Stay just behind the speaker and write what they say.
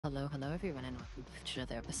Hello, hello everyone, and welcome to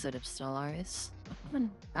another episode of Stellaris.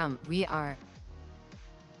 We are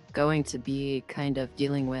going to be kind of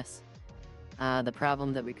dealing with the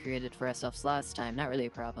problem that we created for ourselves last time. Not really a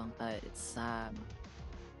problem, but it's a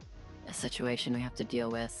situation we have to deal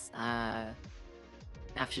with.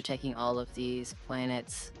 After taking all of these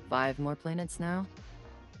planets, 5 more planets now,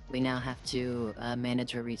 we now have to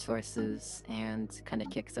manage our resources and kind of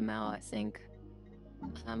kick them out, I think.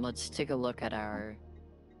 Let's take a look at our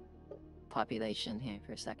population here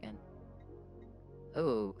for a second.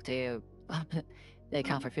 Oh, they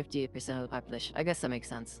account for 58% of the population. I guess that makes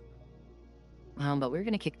sense. But we're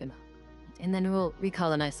gonna kick them out. And then we'll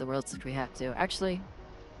recolonize the worlds if we have to. Actually,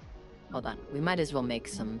 hold on. We might as well make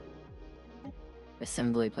some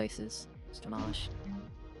assembly places. Just demolish.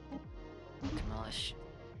 Demolish.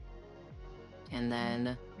 And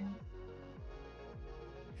then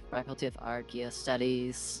Faculty of Archaeo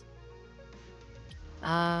Studies.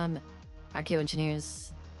 Archaeo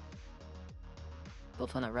Engineers.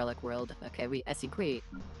 Built on a relic world. Okay, I think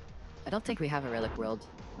I don't think we have a relic world.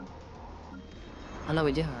 Oh no,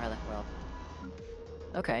 we do have a relic world.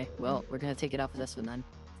 Okay, well, we're gonna take it off of this one then.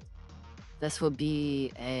 This will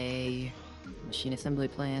be a machine assembly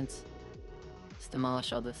plant. Let's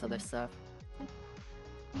demolish all this other stuff.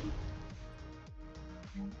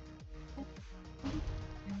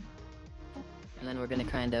 And then we're gonna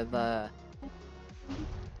kind of,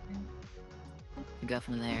 go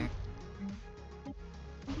from there. Don't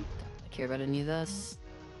care about any of this.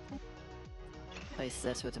 Place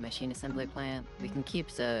this with a machine assembly plant. We can keep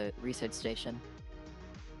the research station.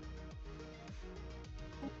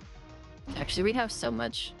 Actually, we have so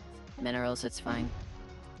much minerals, it's fine.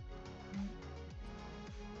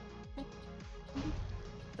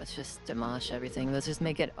 Let's just demolish everything. Let's just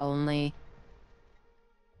make it only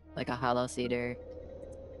like a hollow seeder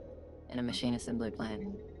and a machine assembly plant.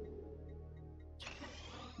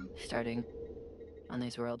 Starting on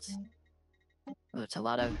these worlds. Oh, it's a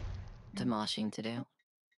lot of demolishing to do.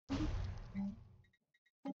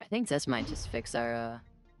 I think this might just fix our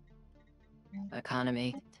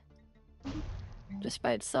economy just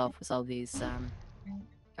by itself with all these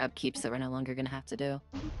upkeeps that we're no longer gonna have to do.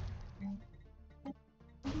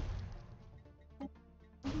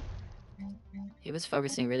 He was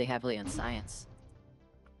focusing really heavily on science.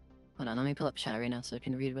 Hold on, let me pull up chat right now so I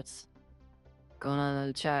can read what's going on in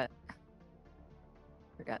the chat.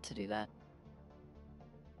 Forgot to do that.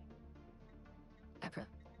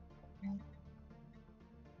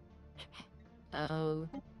 Oh.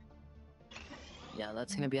 Yeah,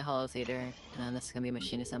 that's gonna be a hollow theater, and then this is gonna be a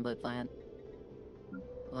machine assembly plant.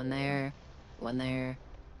 One there, one there,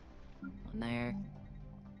 one there.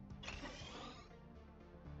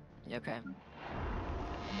 Okay.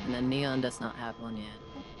 And then Neon does not have one yet.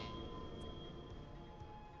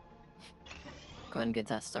 Go ahead and get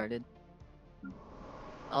that started.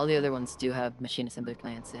 All the other ones do have machine assembly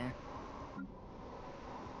plants there.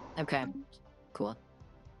 Okay, cool.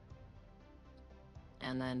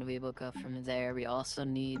 And then we will go from there. We also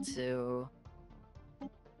need to...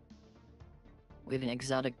 We have an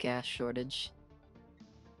exotic gas shortage.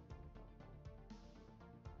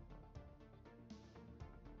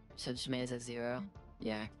 So just made it at 0.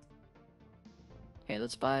 Yeah. Okay,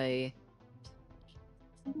 let's buy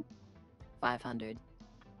 500.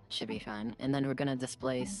 Should be fine. And then we're gonna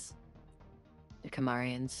displace the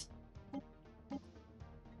Kamarians.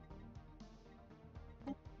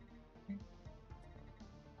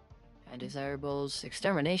 Undesirables.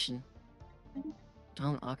 Extermination.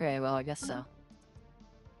 Oh, okay, well, I guess so.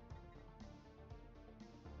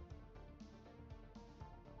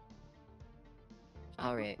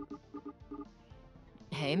 Alright.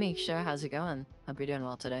 Hey, Misha, how's it going? Hope you're doing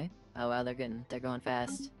well today. Oh wow, they're going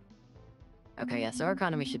fast. Okay, yeah, so our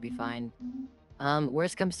economy should be fine.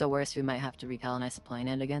 Worst comes to worst, we might have to recolonize the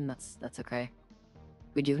planet again. That's okay.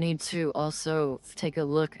 We do need to also take a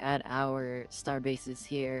look at our star bases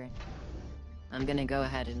here. I'm gonna go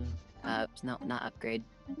ahead and, no, not upgrade.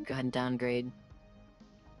 Go ahead and downgrade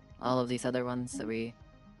all of these other ones that we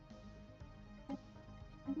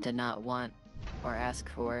did not want or ask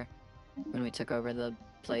for when we took over the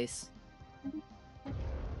place.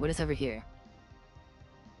 What is over here?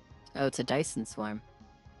 Oh, it's a Dyson swarm.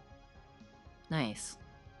 Nice.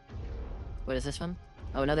 What is this one?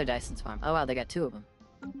 Oh, another Dyson swarm. Oh wow, they got 2 of them.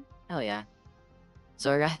 Hell yeah.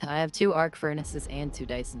 So I have 2 arc furnaces and 2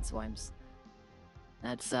 Dyson swarms.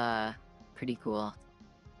 That's pretty cool.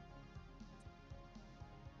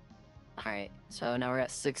 Alright, so now we're at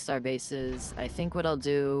 6-star bases. I think what I'll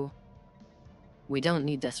do... We don't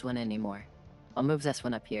need this one anymore. I'll move this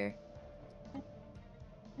one up here.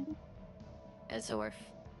 As a wharf.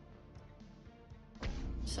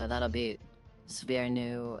 So that'll be Sphere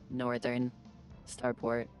new northern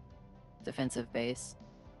starport defensive base.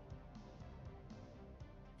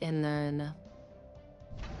 And then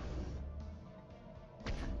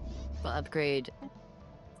we'll upgrade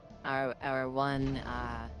our one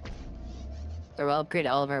or we'll upgrade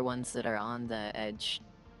all of our ones that are on the edge.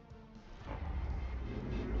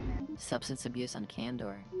 Substance abuse on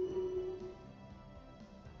Candor.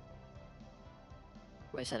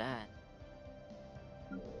 Where's it at?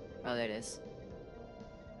 Oh, there it is.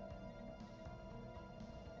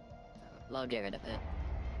 I'll get rid of it.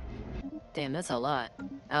 Damn, that's a lot.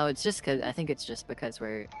 Oh, it's just cause I think it's just because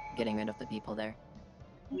we're getting rid of the people there.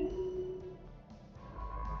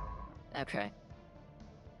 Okay.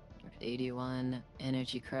 81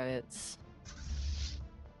 energy credits.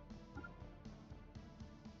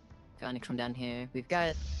 Gonna come down here. We've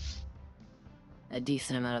got a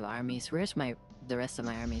decent amount of armies. Where's the rest of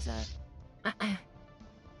my armies at?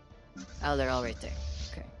 Oh, they're all right there.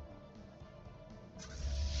 Okay.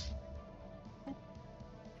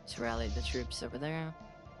 Let's rally the troops over there.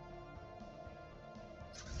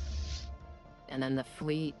 And then the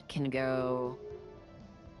fleet can go...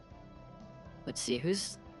 Let's see,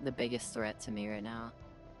 who's the biggest threat to me right now?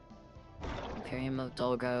 Imperium of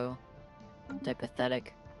Dolgo. They're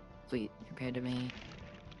pathetic fleet compared to me.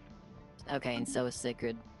 Okay, and so is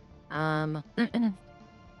Sacred.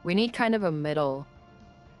 We need kind of a middle...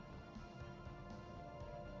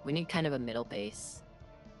 We need kind of a middle base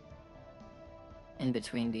in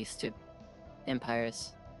between these two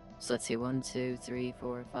empires. So let's see, 1, 2, 3,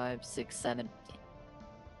 4, 5, 6, 7,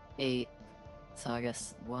 8. So I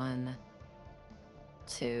guess 1,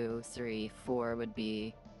 2, 3, 4 would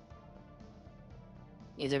be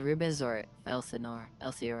either Rubis or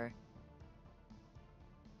Elsior.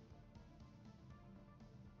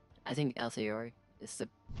 I think Elsior is the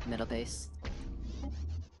middle base.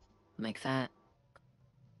 Make that.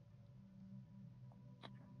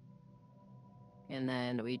 And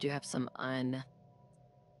then we do have some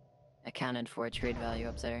unaccounted for trade value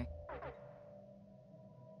up there.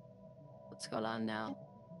 What's going on now?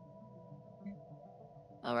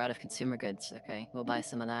 Oh, we're out of consumer goods. Okay, we'll buy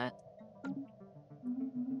some of that.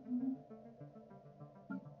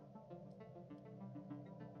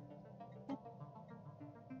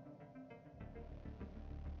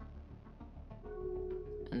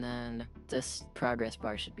 And then this progress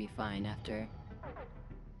bar should be fine after.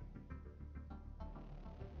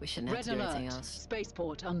 We shouldn't have to do anything else.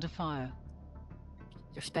 Spaceport under fire.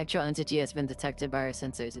 Your spectral entity has been detected by our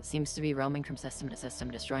sensors. It seems to be roaming from system to system,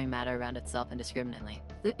 destroying matter around itself indiscriminately.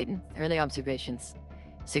 Early observations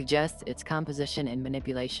suggest its composition and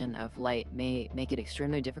manipulation of light may make it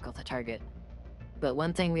extremely difficult to target. But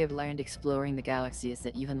one thing we have learned exploring the galaxy is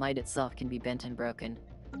that even light itself can be bent and broken.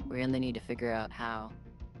 We only need to figure out how.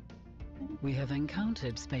 We have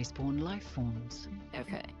encountered spaceborne life forms.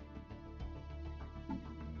 Okay.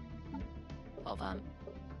 Hold on.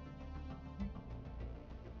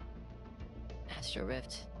 Astro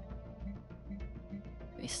Rift.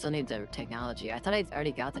 We still need the technology. I thought I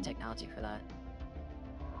already got the technology for that.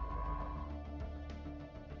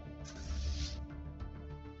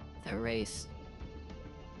 The race.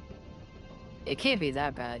 It can't be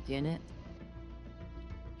that bad, can it?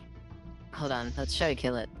 Hold on, let's try to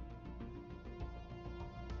kill it.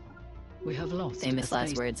 We have lost. Famous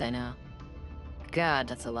last words, I know. God,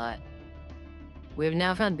 that's a lot. We have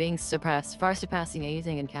now found beings far surpassing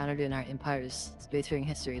anything encountered in our empire's spacefaring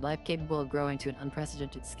history, life capable of growing to an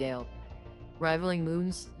unprecedented scale, rivaling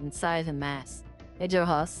moons in size and mass. Hey Joe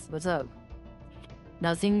Haas, what's up?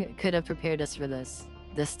 Nothing could have prepared us for this.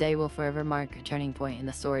 This day will forever mark a turning point in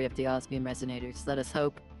the story of the Osmium Resonators. Let us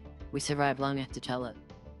hope we survive long enough to tell it.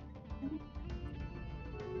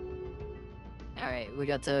 Alright, we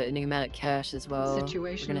got the enigmatic cache as well.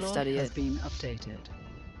 Situation We're gonna study has it. been updated.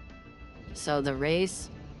 So the race...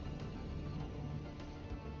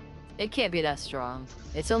 It can't be that strong.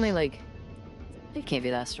 It's only like... It can't be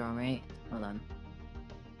that strong, right? Hold on.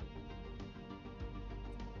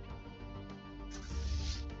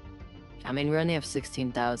 I mean, we only have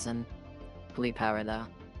 16,000 fleet power, though.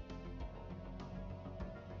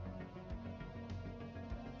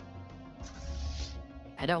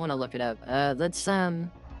 I don't want to look it up.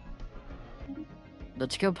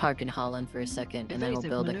 Let's go park in Holland for a second, and then we'll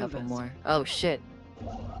build a couple more. Oh, shit.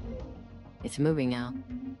 It's moving now.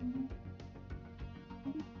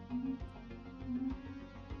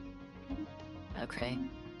 Okay.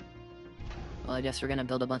 Well, I guess we're gonna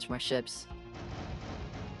build a bunch more ships.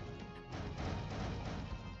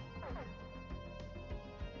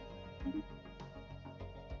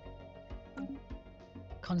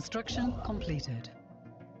 Construction completed.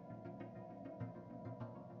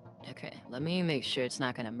 Let me make sure it's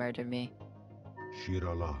not gonna murder me.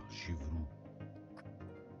 Shirala Shivru.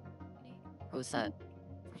 Who's that?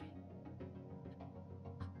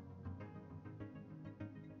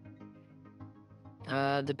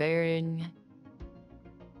 The Baron.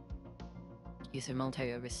 He's a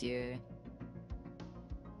military overseer.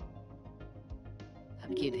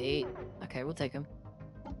 Upkeep 8. Okay, we'll take him.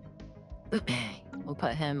 We'll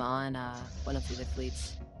put him on one of the other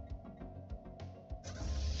fleets.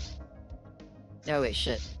 No, wait,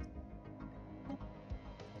 shit.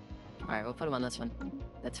 Alright, we'll put him on this one.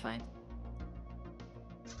 That's fine.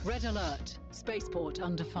 Red alert. Spaceport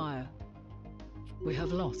under fire. We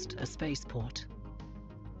have lost a spaceport.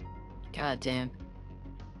 God damn.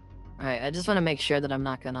 Alright, I just want to make sure that I'm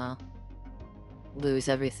not gonna lose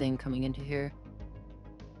everything coming into here.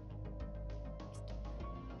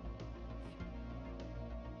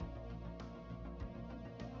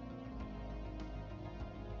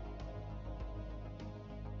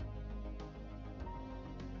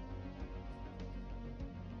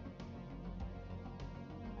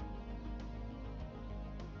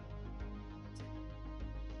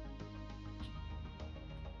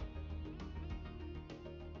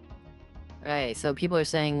 Right, so people are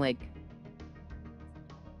saying, like,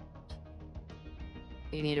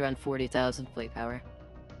 you need around 40,000 fleet power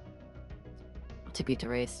to beat the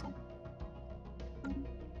race.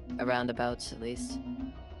 Around abouts, at least.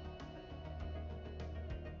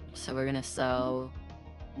 So we're gonna sell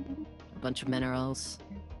a bunch of minerals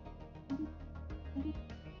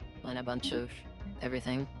and a bunch of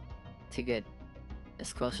everything to get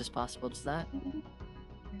as close as possible to that.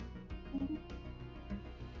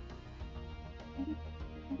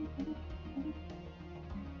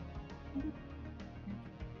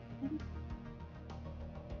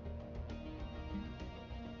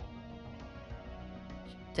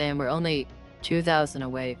 Damn, we're only 2,000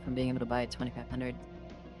 away from being able to buy 2,500.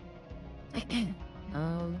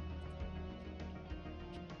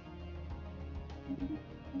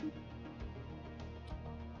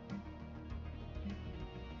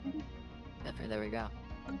 There we go.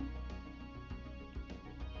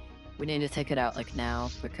 We need to take it out like now,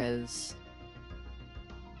 because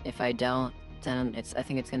if I don't, then I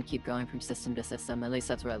think it's gonna keep going from system to system. At least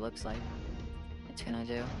that's what it looks like it's gonna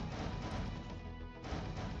do.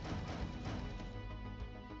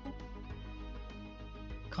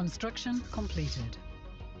 Construction completed.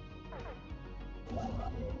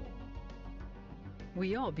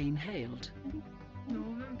 We are being hailed.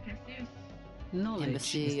 Knowledge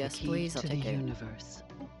Embassy, is yes, the key please, I'll to the take it. universe.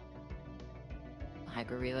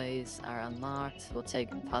 Hyper relays are unlocked. We'll take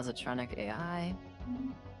positronic AI.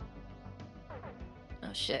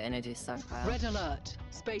 Oh shit, energy stockpile. Red alert.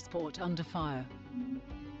 Spaceport under fire.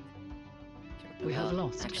 We have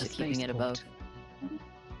lost actually a keeping it above. spaceport.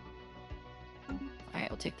 Alright,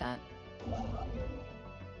 we'll take that.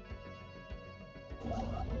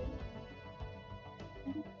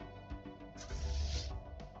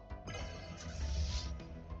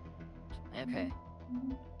 Okay.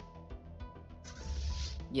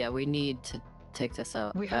 Yeah, we need to take this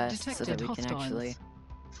out We have fast so detected that we can hostiles. actually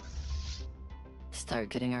start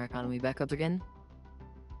getting our economy back up again.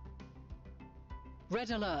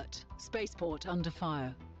 Red alert. Spaceport under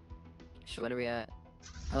fire. So what are we at?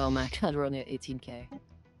 Oh my god, we're only at 18k.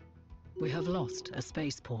 We have lost a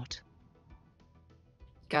spaceport.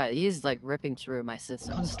 God, he's like ripping through my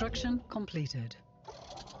systems. Construction completed.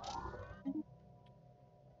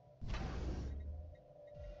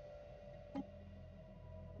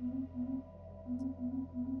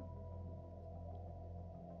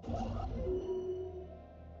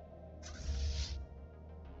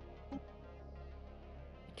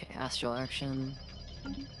 Okay, astral action.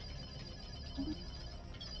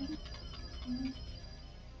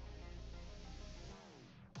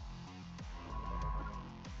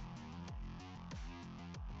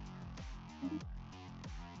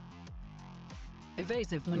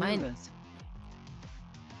 Evasive Mine- maneuvers.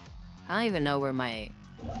 I don't even know where my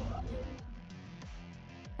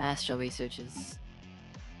astral research is.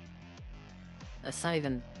 That's not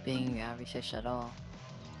even being researched at all.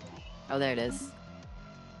 Oh, there it is.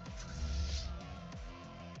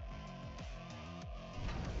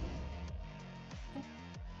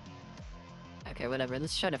 Okay, whatever.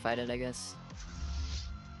 Let's try to fight it, I guess.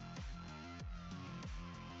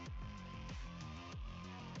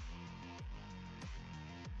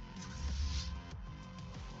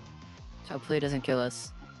 Hopefully it doesn't kill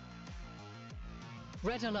us.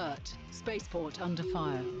 Red alert. Spaceport under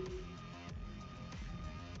fire.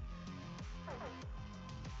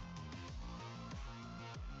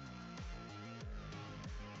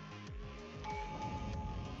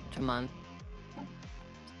 Come on.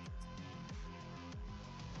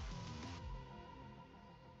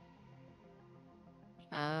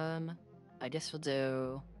 I guess we'll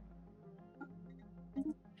do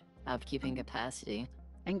upkeeping capacity.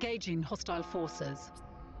 Engaging hostile forces.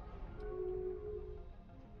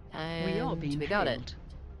 And We are being we got hailed. it.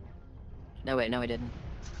 No, wait, no, we didn't.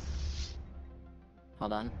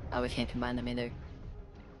 Hold on. Oh, we can't combine them either.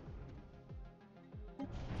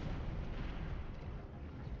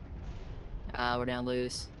 We're gonna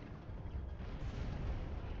lose.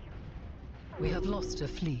 We have lost a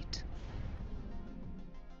fleet.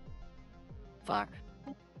 Fuck.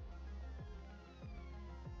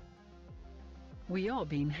 We are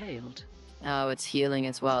being hailed. Oh, it's healing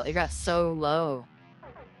as well. It got so low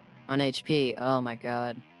on HP. Oh my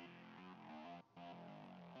god.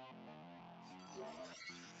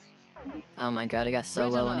 Oh my god, it got so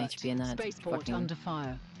Red low on alert. HP in that Spaceport fucking... under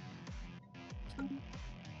fire.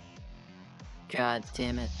 God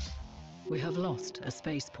damn it. We have lost a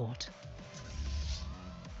spaceport.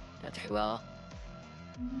 That's well.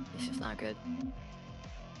 This is not good.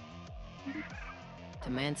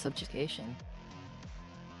 Demand subjugation.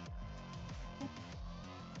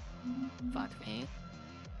 Fuck me.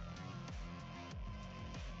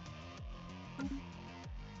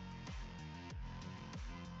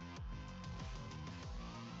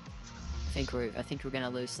 I think we're gonna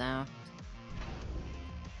lose now.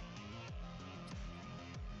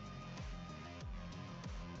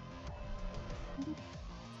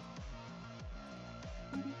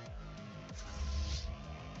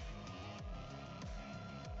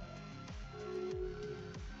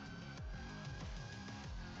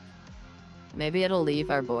 Maybe it'll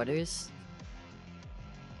leave our borders.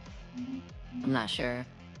 I'm not sure.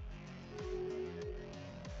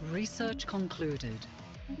 Research concluded.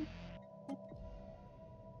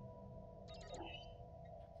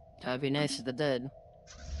 That'd be nice if it did.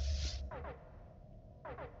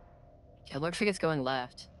 It looks like it's going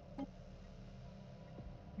left.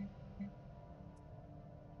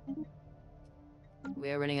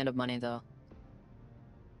 We are running out of money though.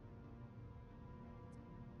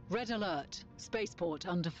 Red alert. Spaceport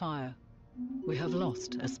under fire. We have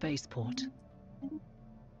lost a spaceport.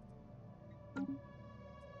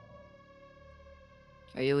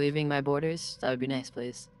 Are you leaving my borders? That would be nice,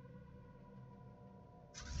 please.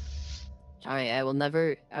 Alright, I will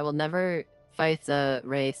never fight the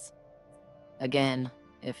race again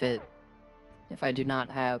if I do not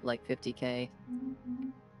have like 50k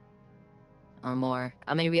or more.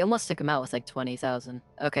 I mean, we almost took him out with like 20,000.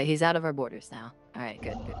 Okay, he's out of our borders now. Alright,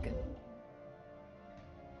 good.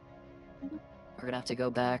 We're gonna have to go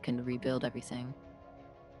back and rebuild everything.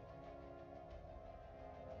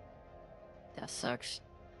 That sucks.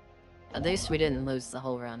 At least we didn't lose the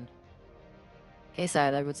whole run. Hey,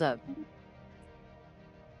 Siler, what's up?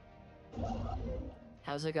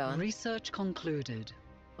 How's it going? Research concluded.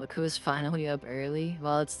 Look who's finally up early.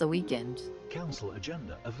 Well, it's the weekend, Council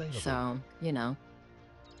agenda available. so, you know.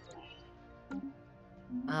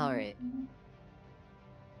 Alright.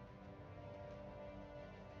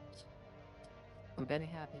 I'm very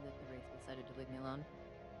happy that the race decided to leave me alone.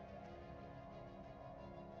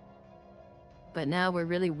 But now we're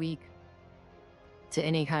really weak to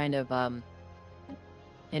any kind of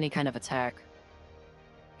attack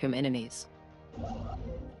from enemies.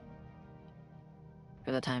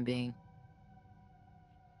 For the time being.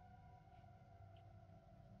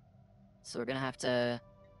 So we're gonna have to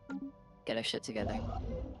get our shit together.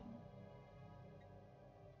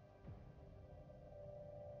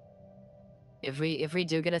 If we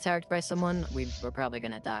do get attacked by someone, we're probably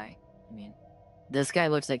gonna die. I mean, this guy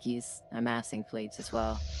looks like he's amassing fleets as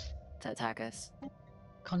well to attack us.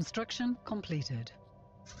 Construction completed.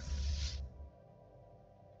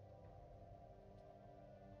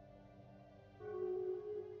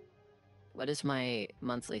 What does my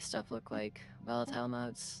monthly stuff look like? Volatile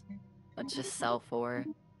modes. Let's just sell 4.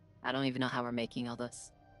 I don't even know how we're making all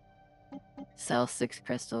this. Sell 6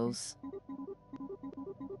 crystals.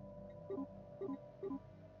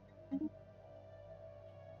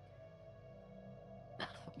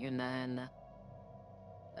 And then...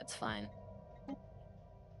 That's fine.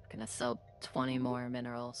 Gonna sell 20 more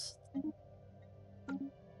minerals.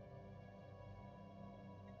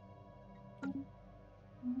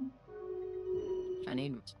 I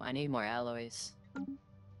need more alloys.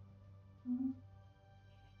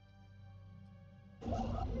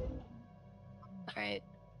 Alright.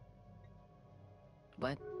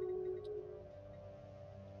 What?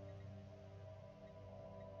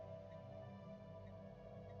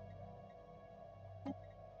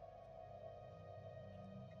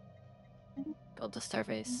 Build the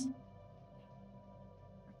starbase.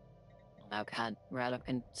 Oh god, we're out of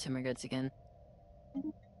consumer goods again.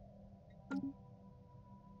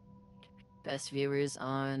 best viewers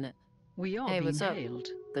on We are Hey, being what's up? hailed.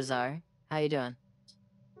 Bazaar. How you doing?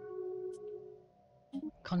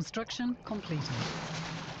 Construction completed.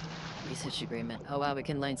 Research agreement. Oh wow, we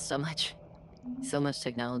can learn so much, so much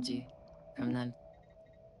technology from them.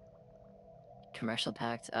 Commercial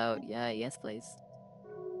pact. Oh yeah, yes please.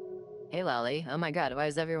 Hey Lolly. Oh my god, why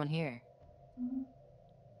is everyone here?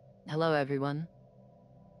 Hello everyone.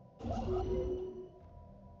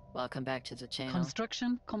 Welcome back to the channel.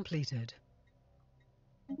 Construction completed.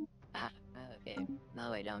 Okay.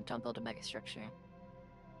 No wait, don't build a mega structure.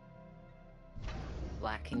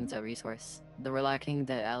 Lacking the resource. We're lacking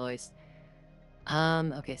the alloys.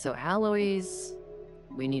 Okay, so alloys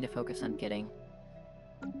we need to focus on getting.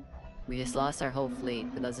 We just lost our whole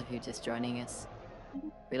fleet, for those of you just joining us.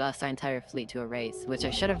 We lost our entire fleet to a race, which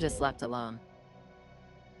I should have just left alone.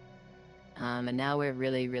 And now we're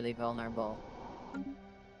really, really vulnerable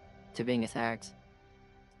to being attacked.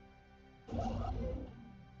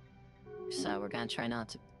 So we're gonna try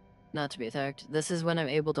not to be attacked. This is when I'm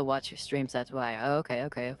able to watch your streams, that's why. Oh, okay.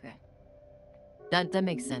 That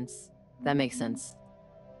makes sense. That makes sense.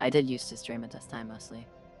 I did used to stream at this time mostly.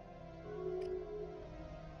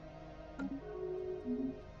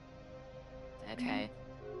 Okay.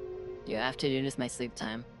 You have to do this my sleep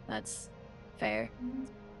time. That's fair.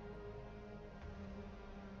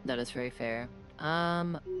 That is very fair.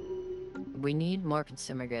 We need more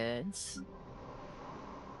consumer goods.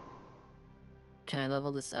 Can I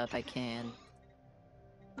level this up? I can.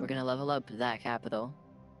 We're gonna level up that capital.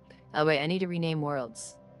 Oh wait, I need to rename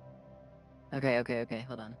worlds. Okay,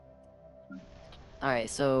 hold on. Alright,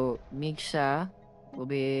 so Miksha will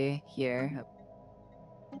be here.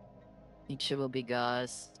 Miksha will be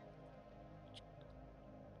Gauze.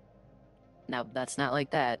 No, that's not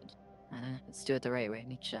like that. Let's do it the right way.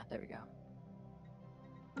 Miksha, there we go.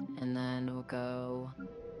 And then we'll go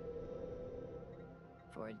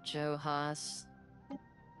for Johas.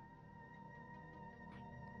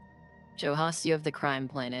 Johas, you have the crime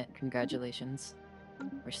planet. Congratulations.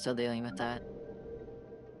 We're still dealing with that.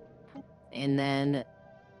 And then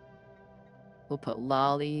we'll put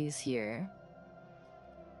lollies here.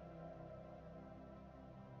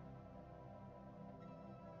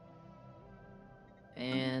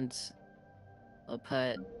 And we'll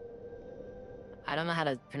put... I don't know how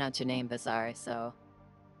to pronounce your name, Bazaar, so...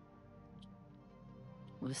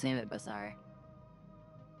 we'll just name it Bazaar.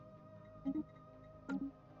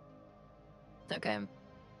 Okay.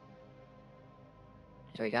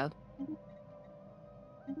 Here we go.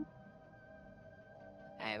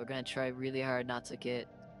 Alright, we're gonna try really hard not to get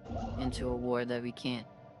into a war that we can't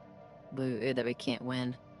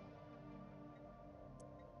win.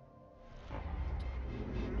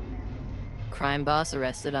 Crime boss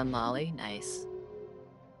arrested on Lolly. Nice.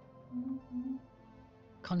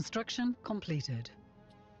 Construction completed.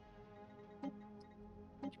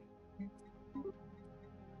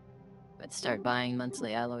 Let's start buying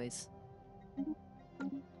monthly alloys.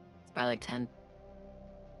 Let's buy like 10.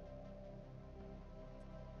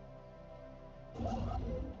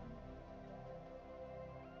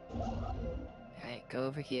 Alright, go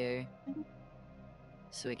over here.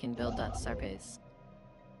 So we can build that star base.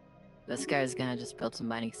 This guy's gonna just build some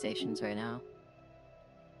mining stations right now.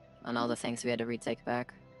 On all the things we had to retake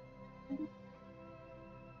back.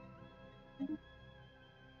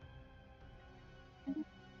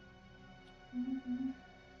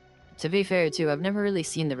 To be fair too, I've never really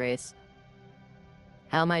seen the race.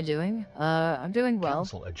 How am I doing? I'm doing well.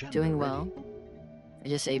 Council agenda Doing ready. well. I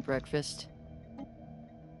just ate breakfast.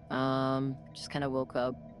 Just kind of woke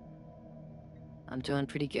up. I'm doing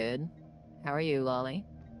pretty good. How are you, Lolly?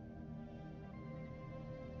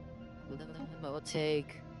 We'll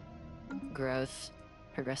take growth,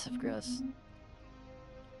 progressive growth.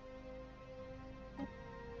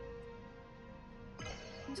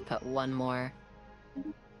 Let's put one more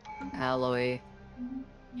alloy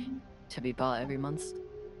to be bought every month.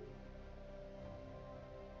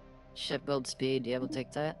 Ship build speed, you able to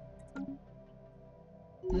take that?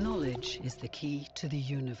 Knowledge is the key to the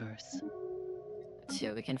universe. Let's see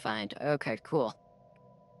what we can find. Okay, cool.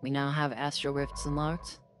 We now have Astral Rifts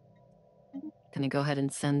unlocked. Can I go ahead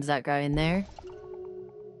and send that guy in there?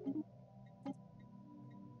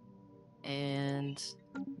 And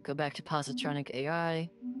go back to Positronic AI.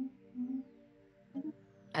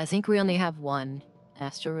 I think we only have one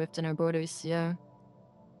Astral Rift in our borders, yeah.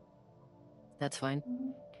 That's fine.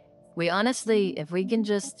 We honestly, if we can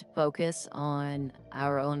just focus on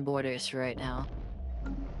our own borders right now,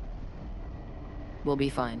 we'll be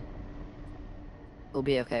fine. We'll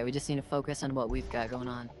be okay. We just need to focus on what we've got going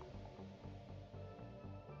on.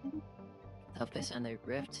 Self-based on the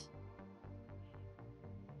rift.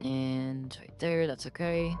 And right there, that's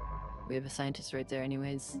okay. We have a scientist right there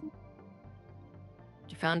anyways.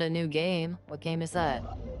 You found a new game. What game is that?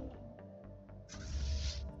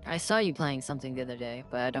 I saw you playing something the other day,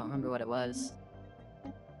 but I don't remember what it was.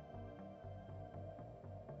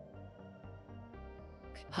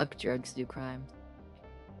 Huck drugs do crime.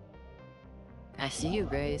 I see you,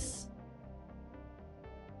 Grace.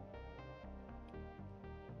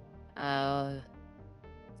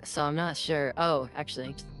 So I'm not sure. Oh,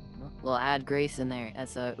 actually, we'll add Grace in there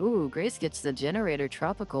as a... Ooh, Grace gets the Generator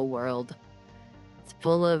Tropical World. It's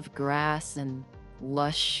full of grass and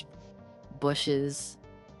lush bushes.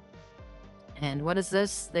 And what is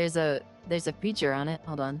this? There's a feature on it.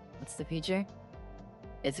 Hold on. What's the feature?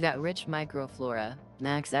 It's got rich microflora.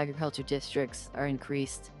 Max agriculture districts are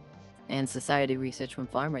increased. And society research from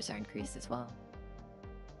farmers are increased as well.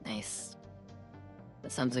 Nice.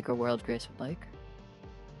 That sounds like a world Grace would like.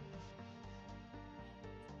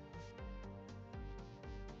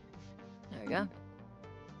 There we go.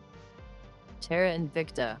 Terra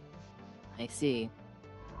Invicta. I see.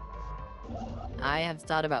 I have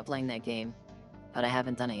thought about playing that game, but I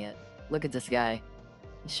haven't done it yet. Look at this guy.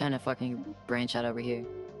 He's trying to fucking branch out over here.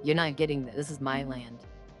 You're not getting this. This is my land.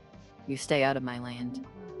 You stay out of my land.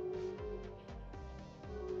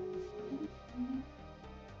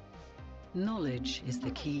 Knowledge is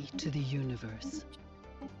the key to the universe.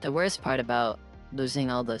 The worst part about losing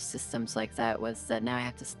all those systems like that was that now I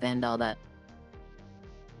have to spend all that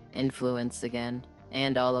influence again.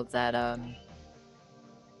 And all of that,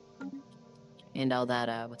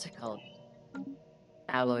 what's it called?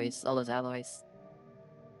 Alloys. All those alloys.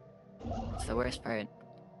 It's the worst part.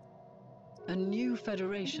 A new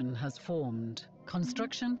federation has formed.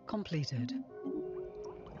 Construction completed.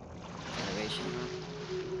 Federation, huh?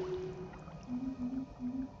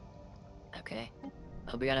 Okay.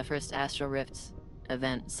 Oh, we got our first Astral Rift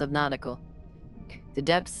event, Subnautical. The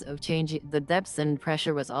depths and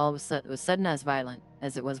pressure was sudden as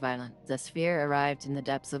it was violent. The sphere arrived in the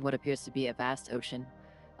depths of what appears to be a vast ocean.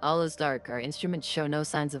 All is dark. Our instruments show no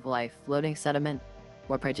signs of life, floating sediment,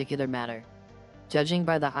 or particular matter. Judging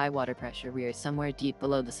by the high water pressure, we are somewhere deep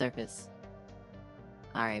below the surface.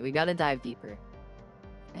 Alright, we gotta dive deeper.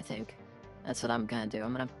 I think. That's what I'm gonna do.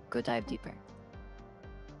 I'm gonna go dive deeper.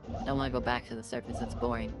 I don't want to go back to the surface, it's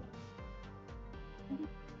boring.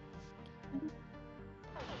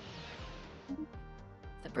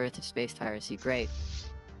 The birth of space piracy, great.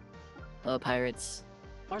 Hello, pirates.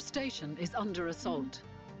 Our station is under assault.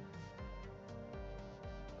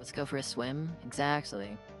 Let's go for a swim.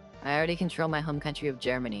 Exactly. I already control my home country of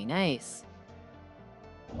Germany. Nice.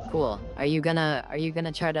 Cool. Are you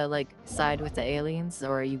gonna try to, like, side with the aliens,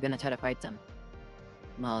 or are you gonna try to fight them?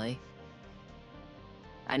 Molly.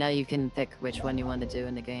 I know you can pick which one you want to do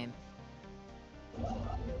in the game.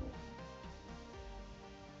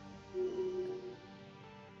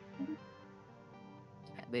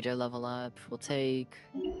 Leader level up. We'll take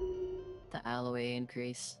the alloy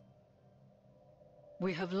increase.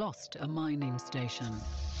 We have lost a mining station.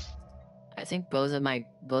 I think both of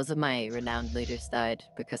my renowned leaders died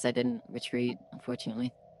because I didn't retreat,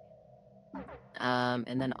 unfortunately.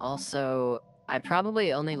 And then also, I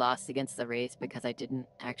probably only lost against the race because I didn't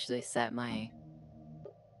actually set my...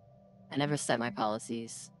 I never set my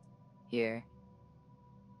policies here.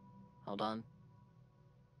 Hold on.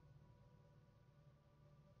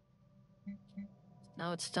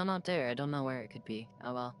 No, it's still not there. I don't know where it could be.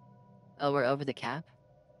 Oh well. Oh, we're over the cap?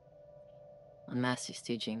 On Master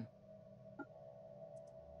Staging.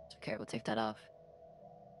 Okay, we'll take that off.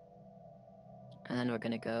 And then we're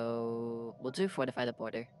gonna go... We'll do Fortify the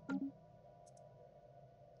Border.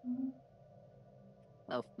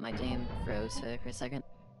 Oh, my game froze for a second.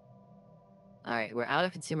 Alright, we're out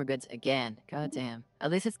of consumer goods again. God damn.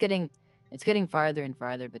 At least it's getting farther and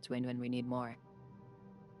farther between when we need more.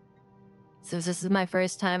 So this is my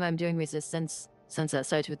first time I'm doing Resistance since I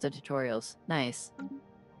started with the tutorials. Nice.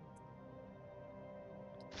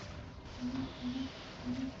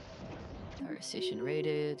 Power station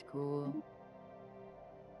rated, cool.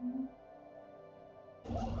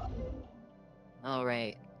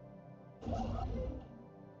 Alright.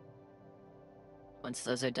 Once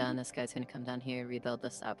those are done, this guy's gonna come down here, rebuild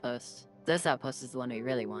this outpost. This outpost is the one we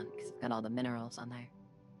really want, because it's got all the minerals on there.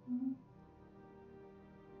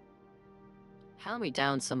 How are we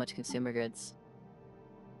down so much consumer goods?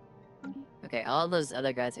 Okay, all those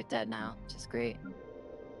other guys are dead now, which is great.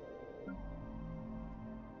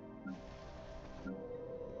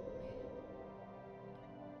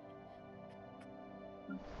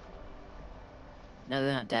 No,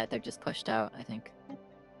 they're not dead, they're just pushed out, I think.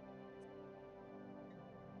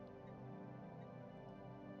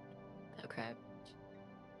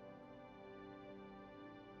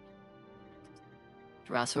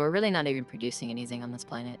 Wow, so we're really not even producing anything on this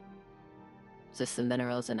planet. It's just the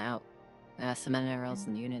minerals and some minerals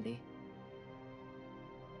and Unity.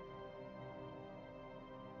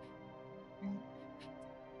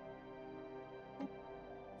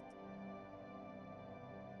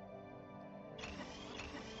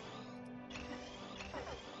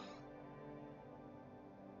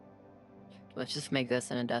 Let's just make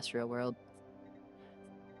this an industrial world.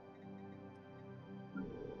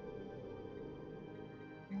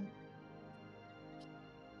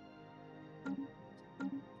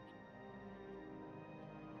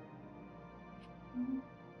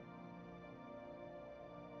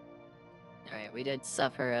 Alright, we did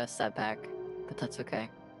suffer a setback, but that's okay.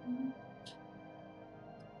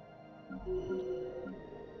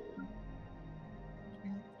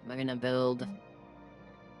 We're gonna build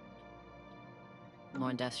more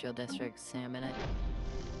industrial districts in a minute.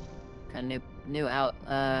 Kind of new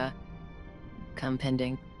come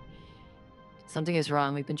pending. Something is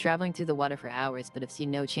wrong. We've been traveling through the water for hours, but have seen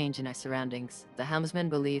no change in our surroundings. The helmsman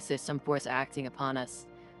believes there's some force acting upon us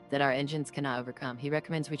that our engines cannot overcome. He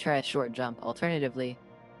recommends we try a short jump. Alternatively,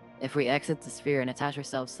 if we exit the sphere and attach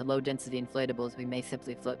ourselves to low-density inflatables, we may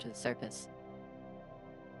simply float to the surface.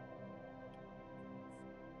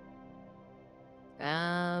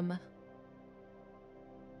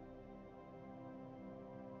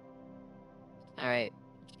 Alright.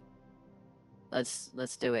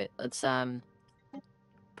 Let's do it. Let's,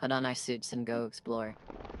 put on our suits and go explore.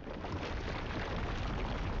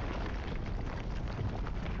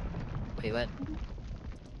 Wait, what?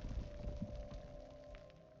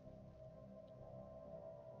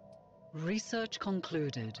 Research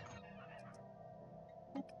concluded.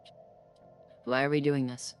 Why are we doing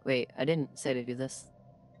this? Wait, I didn't say to do this.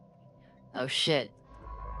 Oh shit.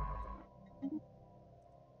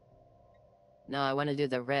 No, I want to do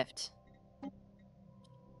the rift.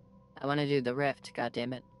 I want to do the rift,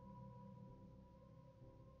 goddammit.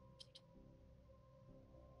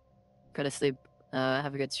 Go to sleep.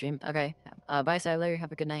 Have a good stream. Okay. Bye, Siler.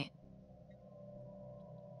 Have a good night.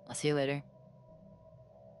 I'll see you later.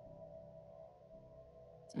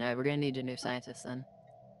 Alright, we're gonna need a new scientist then.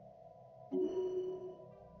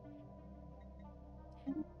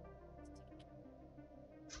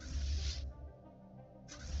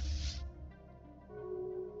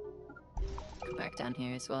 Go back down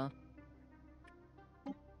here as well.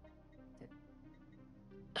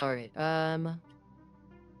 Alright,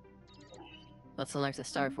 let's select the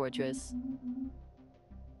Star Fortress.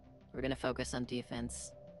 We're gonna focus on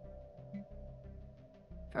defense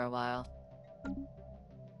for a while.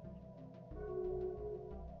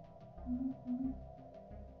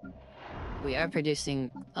 We are producing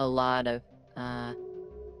a lot of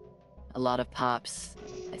pops,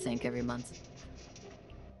 I think, every month.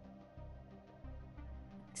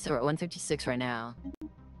 So we're at 156 right now.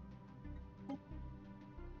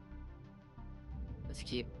 Let's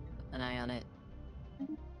keep an eye on it.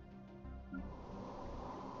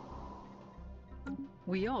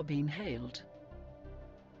 We are being hailed.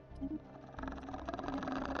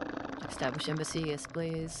 Establish embassy, yes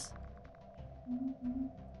please.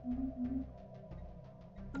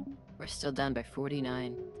 We're still down by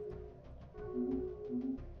 49.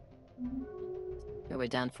 Oh, we're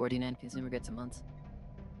down 49 consumer goods a month.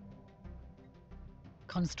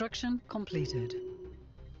 Construction completed.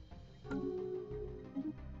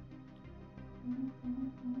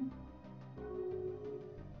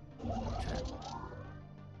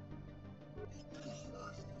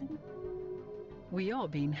 We are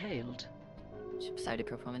being hailed. Ship started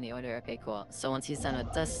performing the order. Okay, cool. So once he's done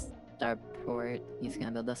with this starport, he's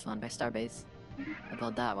gonna build this one by Starbase. I'll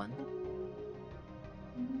build that one.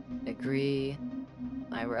 Agree.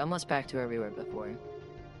 Alright, we're almost back to where we were before.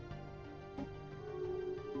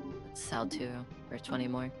 Let's sell 2 for 20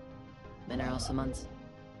 more minerals a month.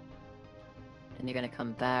 Then you're gonna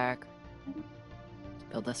come back,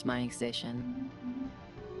 build this mining station.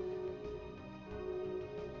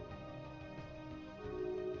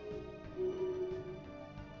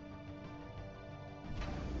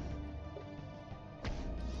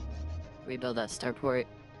 Rebuild that starport.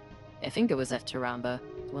 I think it was at Taramba.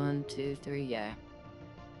 1, 2, 3, yeah.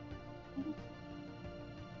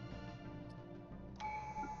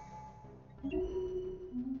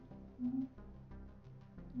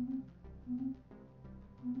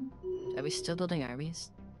 Are we still building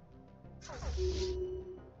armies?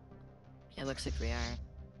 It looks like we are.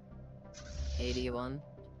 81.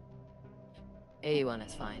 81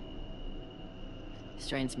 is fine.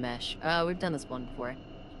 Strange mesh. Oh, we've done this one before.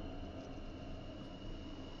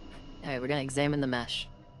 Alright, we're gonna examine the mesh.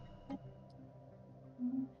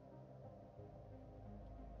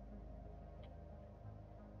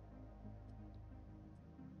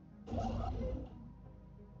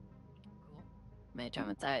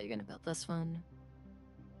 Alright, you're gonna build this one.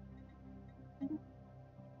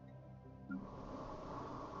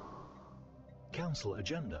 Council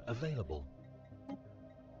agenda available.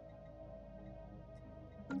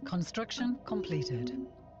 Construction completed.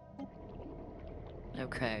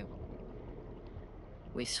 Okay.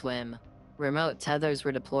 We swim. Remote tethers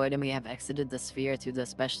were deployed and we have exited the sphere through the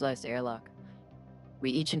specialized airlock.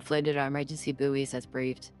 We each inflated our emergency buoys as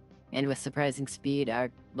briefed, and with surprising speed, our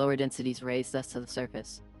lower densities raised us to the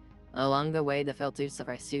surface. Along the way, the filters of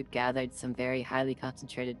our suit gathered some very highly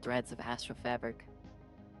concentrated threads of astral fabric.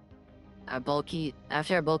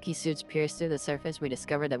 After our bulky suits pierced through the surface, we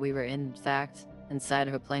discovered that we were in fact inside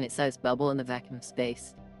of a planet-sized bubble in the vacuum of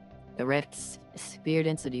space. The rift's sphere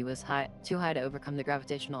density was too high to overcome the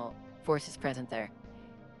gravitational forces present there.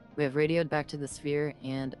 We have radioed back to the sphere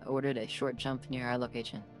and ordered a short jump near our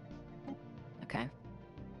location. Okay.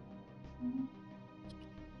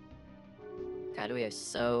 God, we are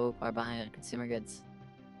so far behind on consumer goods.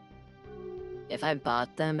 If I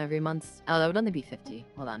bought them every month... Oh, that would only be 50.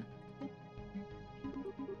 Hold on.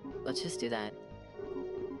 Let's just do that.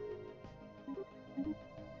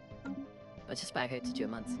 Let's just buy her to 2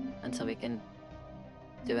 months until we can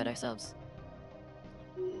do it ourselves.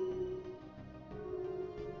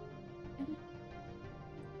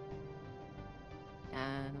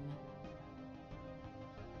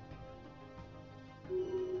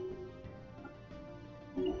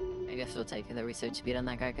 I guess we'll take the research speed on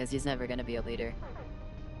that guy because he's never going to be a leader.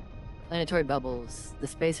 Planetary bubbles. The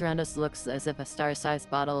space around us looks as if a star-sized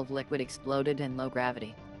bottle of liquid exploded in low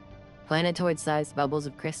gravity. Planetoid-sized bubbles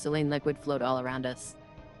of crystalline liquid float all around us.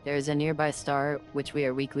 There is a nearby star which we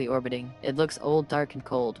are weakly orbiting. It looks old, dark, and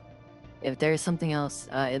cold. If there is something else,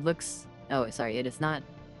 it looks... Oh, sorry, it is not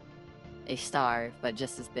a star, but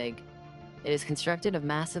just as big. It is constructed of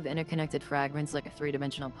massive interconnected fragments like a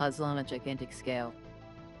three-dimensional puzzle on a gigantic scale.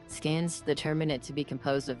 Scans determine it to be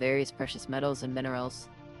composed of various precious metals and minerals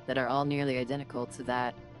that are all nearly identical to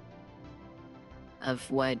that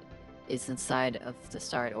of what is inside of the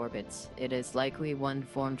star it orbits. It is likely one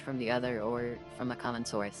formed from the other or from a common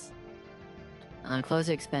source. On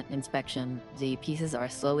closer inspection, the pieces are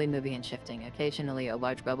slowly moving and shifting. Occasionally, a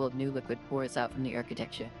large bubble of new liquid pours out from the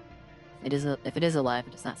architecture. If it is alive,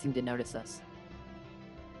 it does not seem to notice us.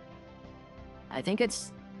 I think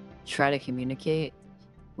it's try to communicate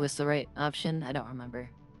was the right option. I don't remember.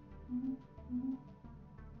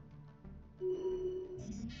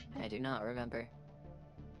 I do not remember.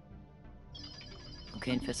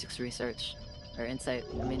 Okay, in physics research. Or insight,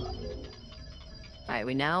 I mean... Alright,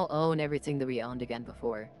 we now own everything that we owned again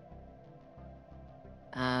before.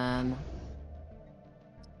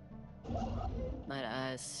 Let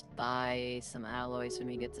us buy some alloys when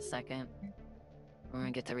we get to second. We're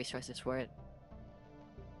gonna get the resources for it.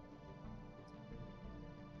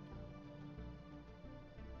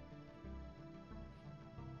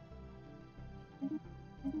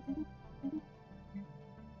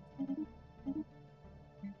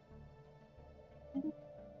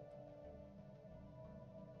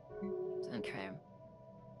 Okay.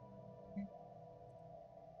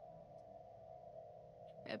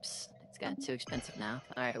 Oops, it's gotten too expensive now.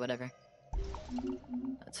 Alright, whatever.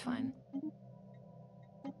 That's fine.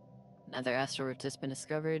 Another astral rift has been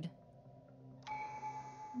discovered.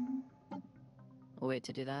 We'll wait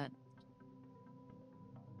to do that.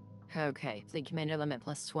 Okay, fleet commander limit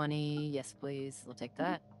plus 20. Yes, please. We'll take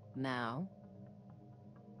that. Now.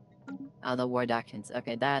 Oh, the war doctrines.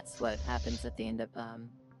 Okay, that's what happens at the end of,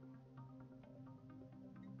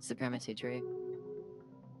 Supremacy Tree.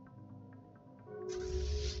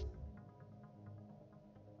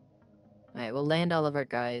 Alright, we'll land all of our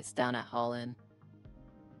guys down at Holland.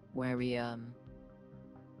 Where we, have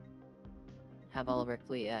all of our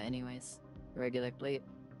fleet at anyways. Regular fleet.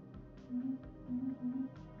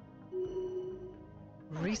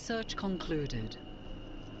 Research concluded.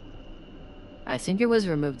 I think it was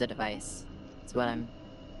remove the device. That's what I'm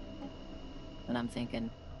thinking.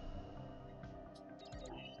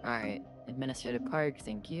 Alright, Administrative Park,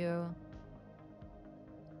 thank you.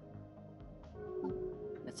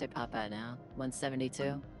 Let's say pop at now.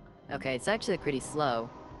 172. Okay, it's actually pretty slow.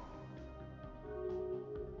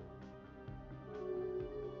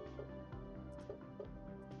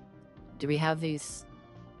 Do we have these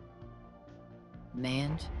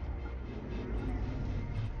manned?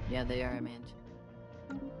 Yeah, they are manned.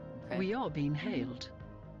 Okay. We are being hailed.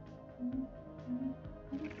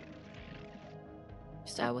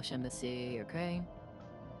 Establish embassy, okay.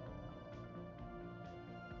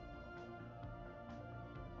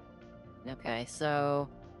 Okay, so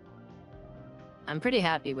I'm pretty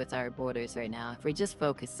happy with our borders right now. If we just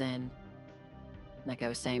focus in Like I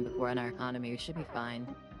was saying before, on our economy, we should be fine.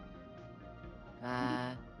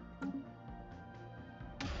 But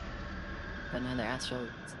another astral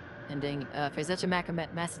ending. For such a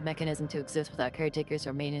massive mechanism to exist without caretakers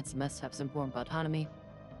or maintenance, it must have some form of autonomy.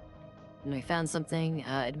 When we found something,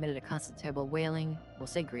 admitted a constant terrible wailing, we'll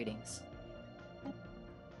say greetings.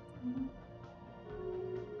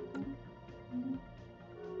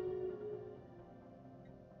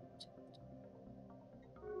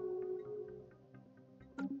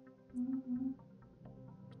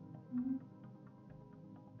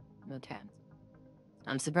 No tabs.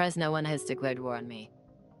 I'm surprised no one has declared war on me.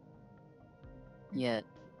 Yet.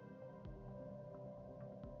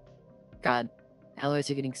 God, alloys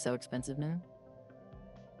are getting so expensive now.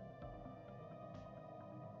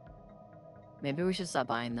 Maybe we should stop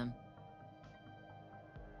buying them.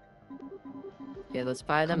 Yeah, let's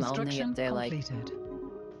buy them only if they're like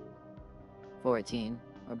 14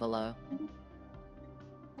 or below.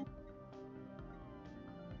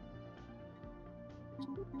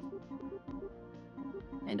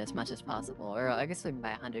 And as much as possible. Or I guess we can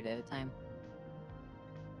buy 100 at a time.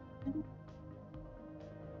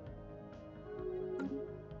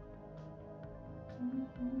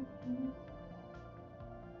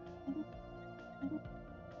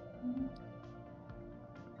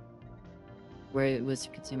 Where it was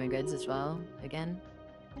consumer goods as well, again.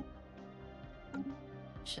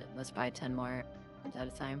 Shit, let's buy 10 more at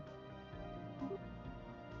a time.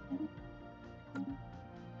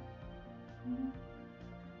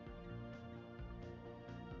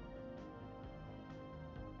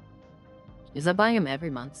 Is that buying them every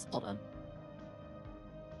month? Hold on.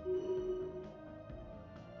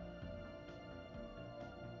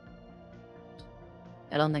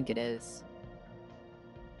 I don't think it is.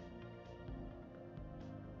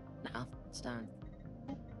 No, it's not.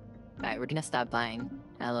 Alright, we're gonna stop buying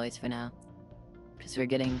alloys for now. Because we're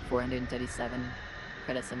getting 437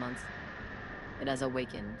 credits a month. It has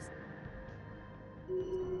awakened.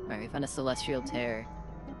 Alright, we found a celestial tear.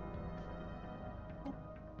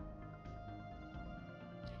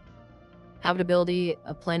 Habitability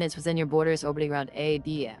of planets within your borders orbiting around A,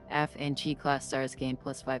 D, F, and G class stars gain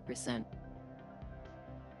plus 5%.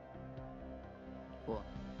 Cool.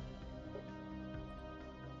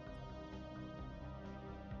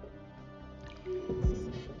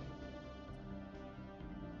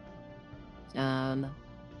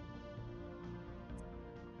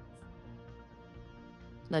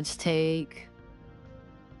 Let's take...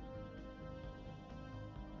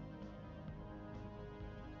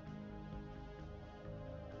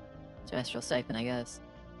 Terrestrial Siphon, I guess.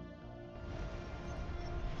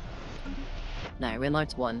 No, we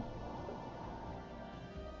unlocked one.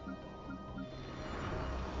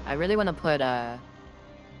 I really want to put, that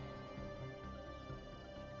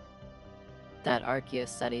Arceus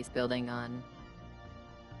Studies building on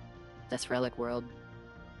this Relic World.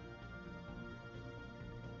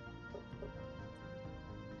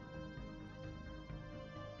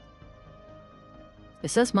 It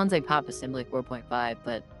says Monday Pop Assembly 4.5,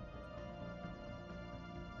 but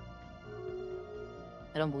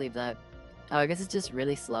I don't believe that. Oh, I guess it's just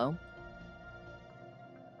really slow.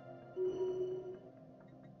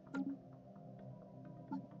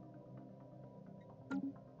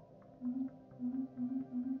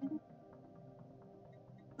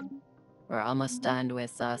 We're almost done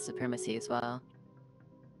with Supremacy as well.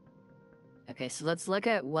 Okay, so let's look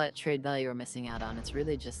at what trade value we're missing out on. It's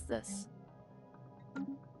really just this.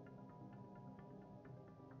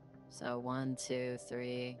 So 1, 2,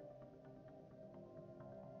 3.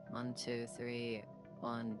 1, 2, 3.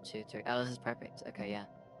 1, 2, 3. Oh, this is perfect. Okay, yeah.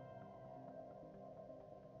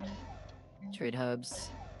 Trade hubs.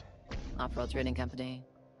 Off-World Trading Company.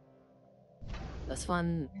 This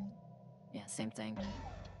one... Yeah, same thing.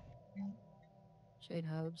 Trade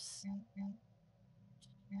hubs.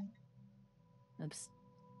 Oops.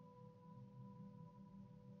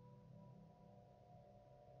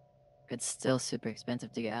 It's still super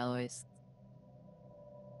expensive to get alloys.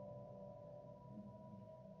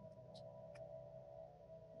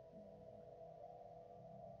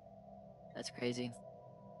 That's crazy.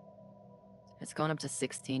 It's going up to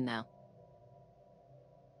 16 now.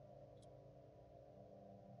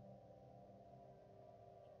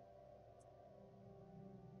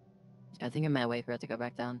 I think I might wait for it to go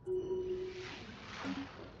back down.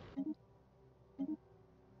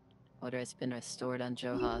 Order has been restored on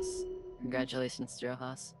Johas. Congratulations,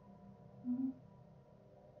 Johas.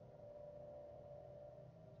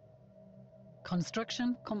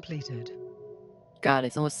 Construction completed. God,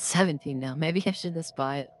 it's almost 17 now. Maybe I should just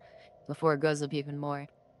buy it before it goes up even more.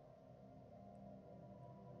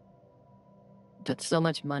 That's so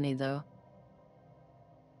much money, though.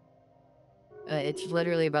 It's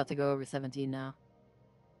literally about to go over 17 now.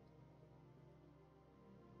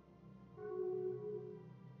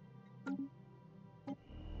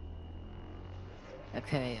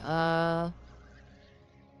 Okay,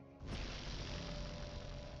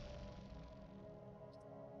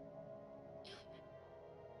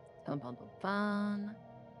 fun.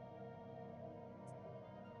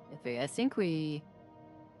 Okay, I think we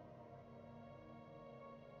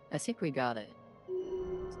got it.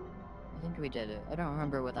 I think we did it. I don't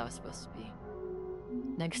remember what that was supposed to be.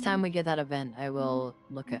 Next time we get that event, I will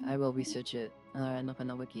research it and look on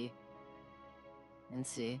the wiki and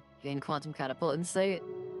see. Gain quantum catapult insight.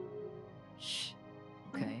 Shh.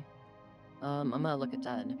 Okay. I'm gonna look at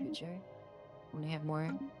that in the future when we have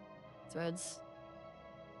more threads.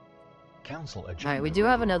 Council agenda. All right, we do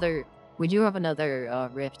have another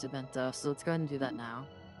Rift event though, so let's go ahead and do that now.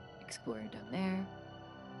 Explore down there.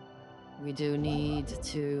 We do need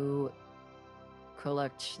to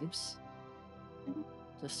collect, oops,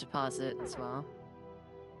 just deposit as well.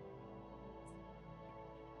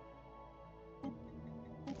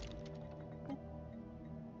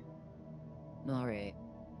 Alright.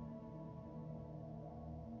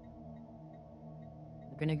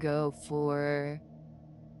 We're gonna go for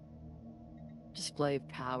display of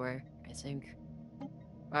power, I think.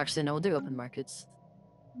 Or actually, no, we'll do open markets.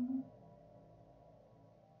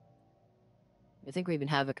 I think we even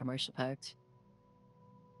have a commercial pact.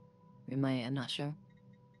 We might, I'm not sure.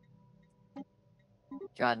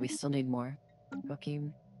 God, we still need more.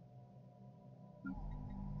 Fucking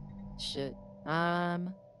shit.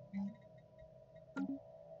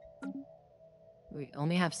 We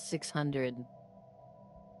only have 600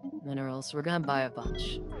 minerals, so we're gonna buy a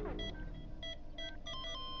bunch.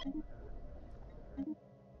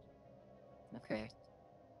 Okay.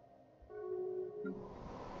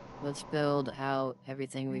 Let's build out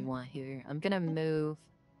everything we want here. I'm gonna move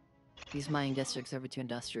these mining districts over to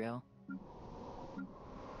industrial.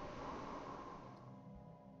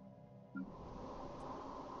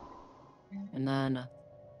 And then,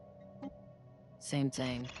 same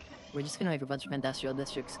thing. We're just gonna make a bunch of industrial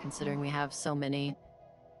districts, considering we have so many.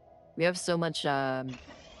 We have so much,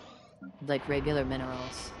 like, regular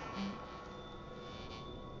minerals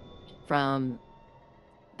from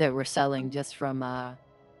that we're selling just from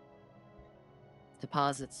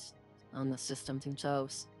deposits on the system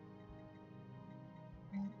themselves.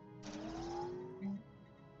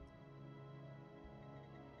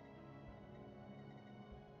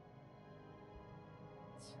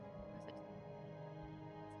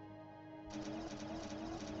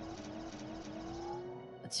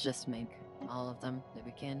 Let's just make all of them that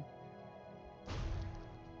we can.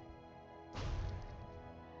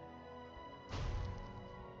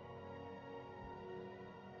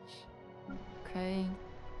 Okay.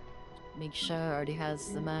 Make sure it already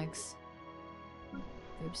has the max.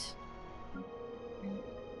 Oops.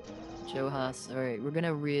 Johas. Alright, we're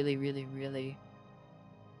gonna really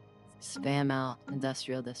spam out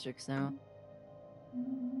industrial districts now.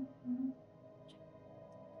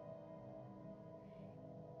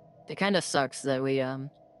 It kind of sucks that we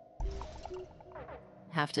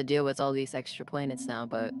have to deal with all these extra planets now,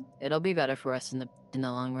 but it'll be better for us in the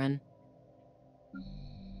long run.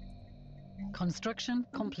 Construction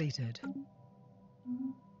completed.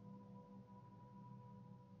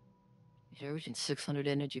 You're reaching 600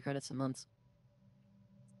 energy credits a month.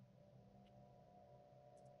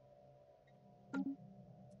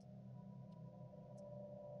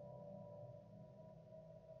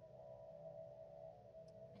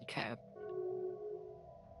 Okay.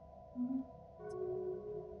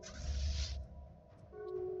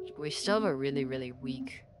 We still have a really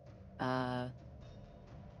weak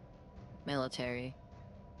military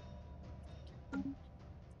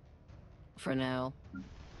for now.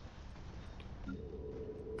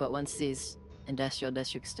 But once these industrial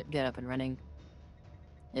districts get up and running,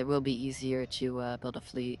 it will be easier to build a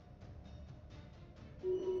fleet.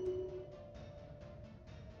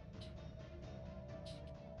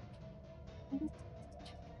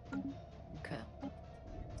 Okay.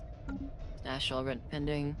 National rent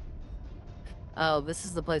pending. Oh, this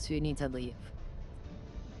is the place we need to leave.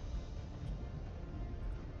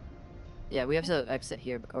 Yeah, we have to exit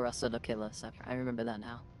here or else it'll kill us. I remember that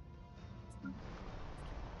now.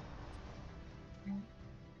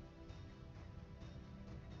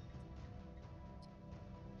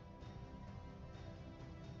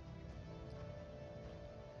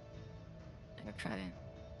 Okay.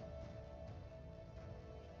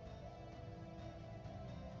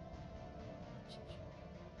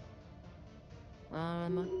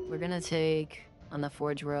 We're gonna take on the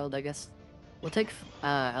Forge World, I guess. We'll take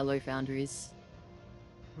alloy foundries.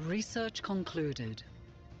 Research concluded.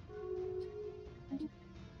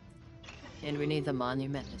 And we need the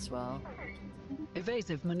monument as well.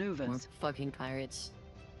 Evasive More maneuvers. fucking pirates.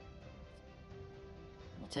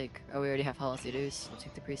 We'll take... Oh, we already have Holocidos. We'll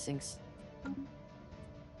take the precincts.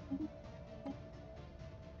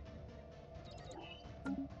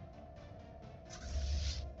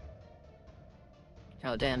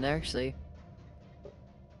 Oh, damn, they're actually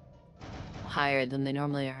higher than they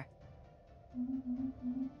normally are.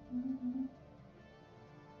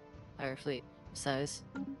 Higher fleet size.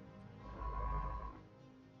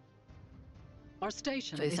 Our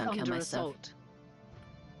station Please is don't kill under my stuff. assault.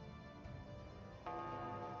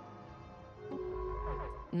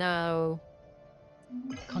 No.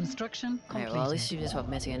 Construction completed. Alright, well, at least you just went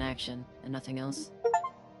missing in action and nothing else.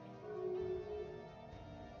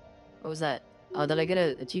 What was that? Oh, did I get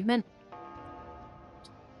an achievement?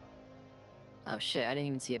 Oh shit, I didn't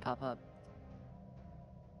even see it pop up.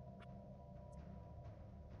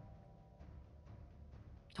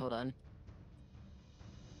 Hold on.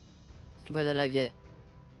 What did I get?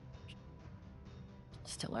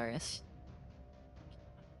 Stellaris.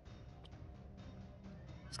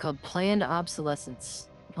 It's called Planned Obsolescence.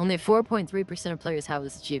 Only 4.3% of players have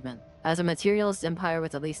this achievement. As a materialist empire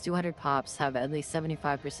with at least 200 pops, have at least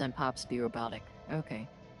 75% pops be robotic. Okay.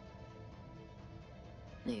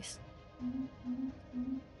 Nice.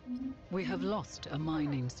 We have lost a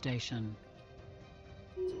mining station.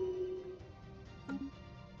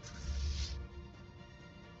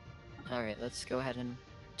 Alright, let's go ahead and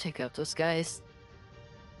take out those guys.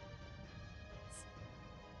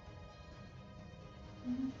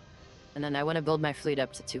 And then I want to build my fleet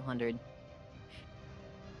up to 200.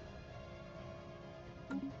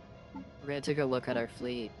 We're gonna take a look at our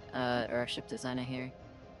fleet, or our ship designer here.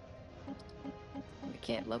 We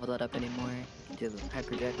can't level that up anymore. Do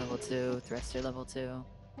hyperjet level 2, thruster level 2.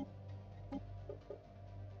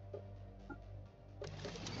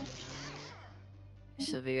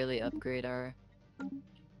 Severely upgrade our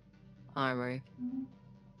armor.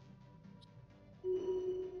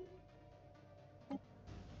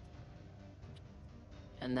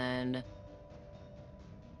 And then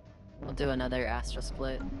we'll do another Astral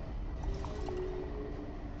Split.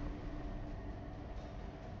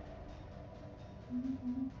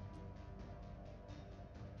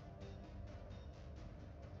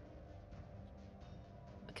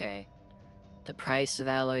 Okay. The price of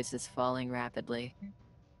alloys is falling rapidly.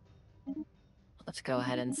 Let's go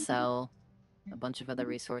ahead and sell a bunch of other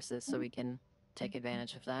resources so we can take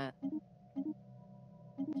advantage of that.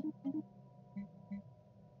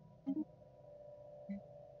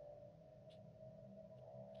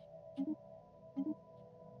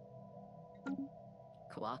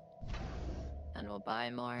 Cool. And we'll buy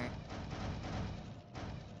more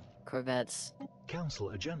Corvettes. Council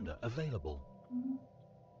agenda available.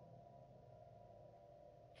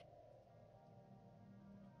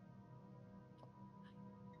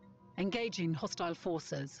 Engaging hostile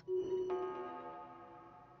forces.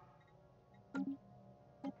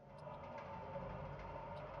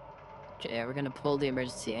 Yeah, we're gonna pull the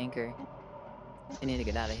emergency anchor. We need to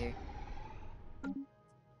get out of here.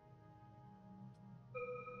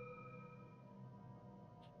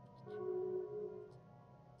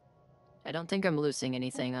 I don't think I'm losing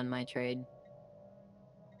anything on my trade.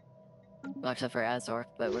 Well, except for Azor,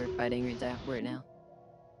 but we're fighting right now.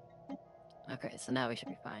 Okay, so now we should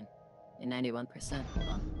be fine. 91%, hold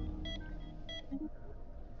on.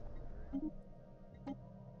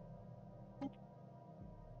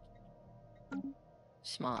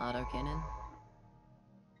 Small autocannon.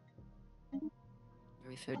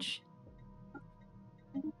 Research.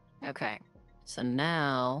 Okay, so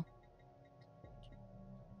now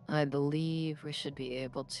I believe we should be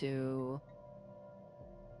able to...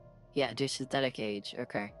 Yeah, do synthetic age,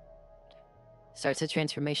 okay. Starts a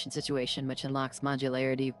transformation situation which unlocks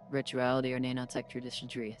modularity, rituality, or nanotech tradition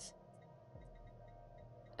trees.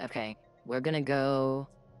 Okay, we're gonna go...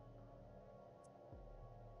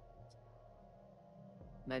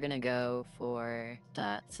 We're gonna go for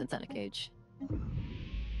that synthetic age.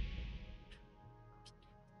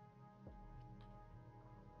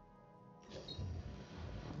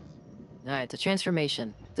 Alright, the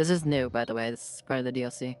transformation. This is new, by the way. This is part of the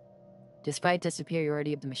DLC. Despite the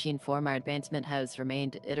superiority of the machine form, our advancement has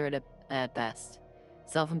remained iterative at best.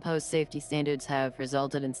 Self-imposed safety standards have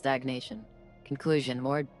resulted in stagnation. Conclusion,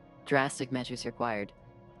 more drastic measures required.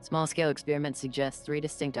 Small-scale experiments suggest 3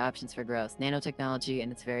 distinct options for growth: nanotechnology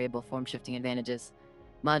and its variable form-shifting advantages,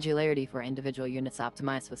 modularity for individual units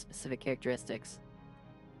optimized with specific characteristics,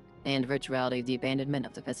 and virtuality, the abandonment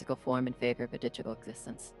of the physical form in favor of a digital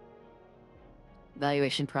existence.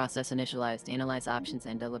 Evaluation process initialized. Analyze options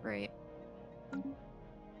and deliberate.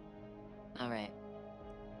 Alright.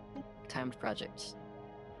 Timed project.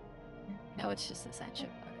 No, it's just this action.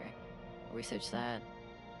 Okay. Research that.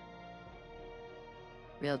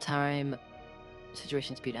 Real time.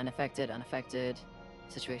 Situation speed unaffected. Unaffected.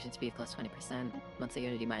 Situation speed plus 20%. Monthly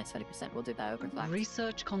unity minus 20%. We'll do that over clock.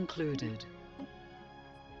 Research concluded.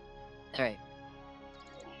 Alright.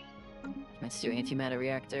 Let's do antimatter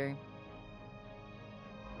reactor.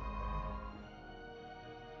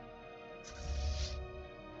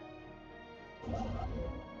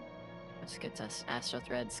 Let's get us astro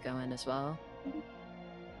threads going as well.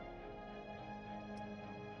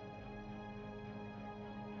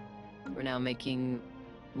 We're now making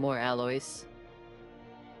more alloys.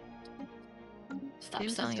 Stop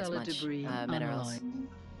selling as Interstellar much debris minerals. analyzed.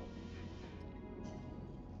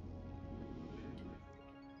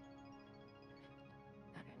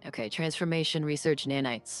 Okay, transformation research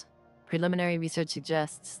nanites. Preliminary research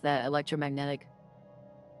suggests that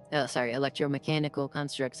electromechanical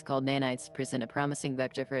constructs called nanites present a promising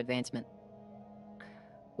vector for advancement.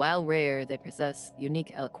 While rare, they possess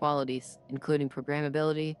unique qualities, including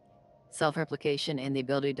programmability, self-replication, and the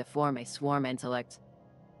ability to form a swarm intellect.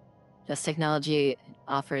 This technology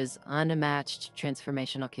offers unmatched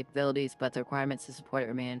transformational capabilities, but the requirements to support it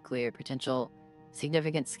remain unclear. Potential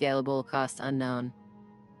significant scalable, cost unknown.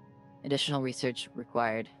 Additional research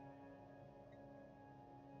required.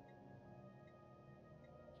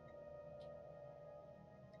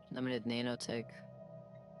 Limited nanotech.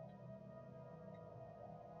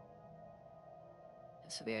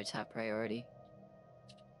 This will be our top priority.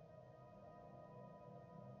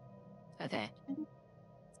 Okay.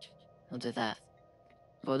 We'll do that.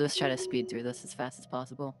 We'll just try to speed through this as fast as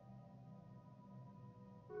possible.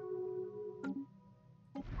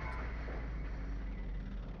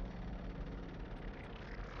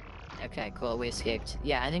 Okay, cool, we escaped.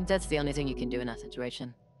 Yeah, I think that's the only thing you can do in that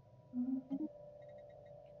situation.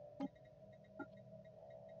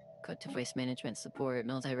 Collective waste management support,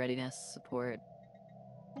 military readiness support.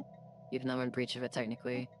 Even though we're in breach of it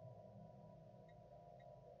technically.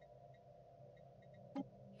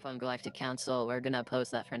 Fun Galactic Council, we're gonna oppose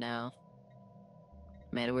that for now.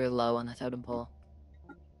 Man, we're low on the totem pole.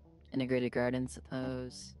 Integrated Gardens,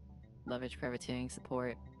 oppose. Leverage privateering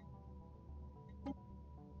support.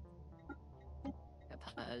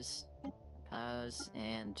 Oppose. Oppose,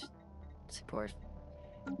 and support.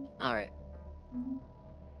 Alright.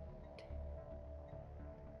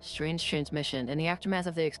 Strange transmission. In the aftermath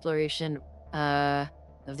of the exploration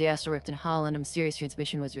of the astral rift in Holland, a mysterious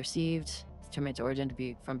transmission was received. Determined its origin to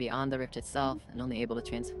be from beyond the rift itself, and only able to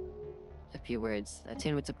transmit a few words.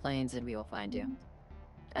 Attune with the planes, and we will find you.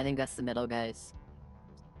 I think that's the middle, guys.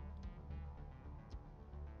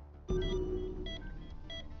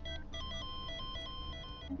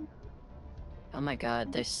 Oh my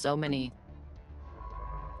god, there's so many.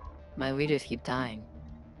 My leaders keep dying.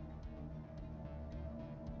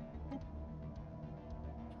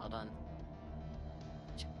 Hold on.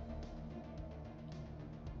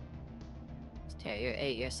 Yeah, you're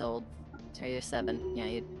 8 years old. So you're 7.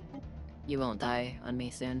 Yeah, you won't die on me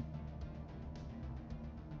soon.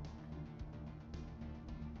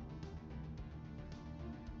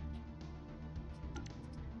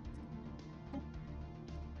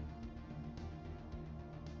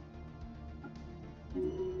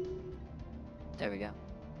 There we go.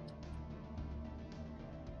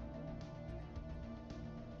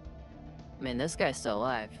 Man, this guy's still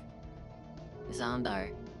alive.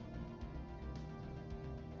 Zondar.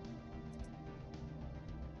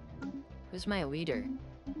 Who's my leader?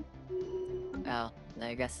 Well,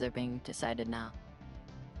 I guess they're being decided now.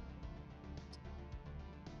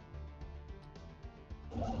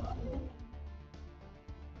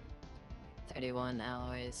 $31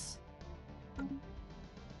 alloys.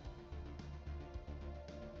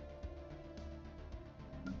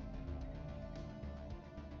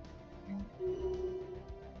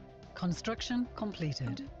 Construction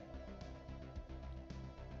completed.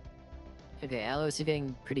 Okay, alloys are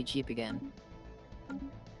getting pretty cheap again.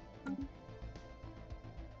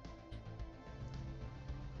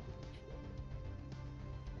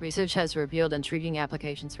 Research has revealed intriguing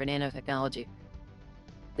applications for nanotechnology.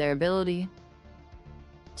 Their ability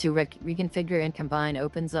to reconfigure and combine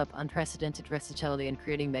opens up unprecedented versatility in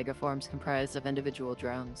creating megaforms comprised of individual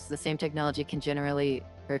drones. The same technology can generate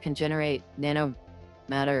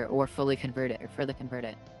nanomatter or further convert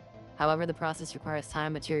it. However, the process requires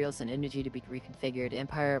time, materials, and energy to be reconfigured.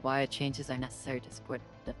 Empire-wide changes are necessary to support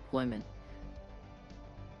deployment.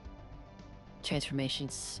 Transformation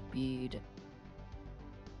speed.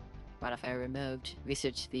 Modifier removed.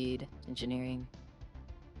 Research speed. Engineering.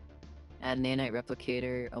 Add nanite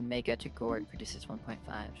replicator. Omega to Gord produces 1.5.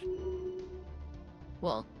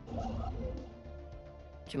 Well.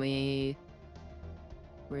 Can we...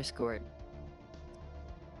 Where's Gord?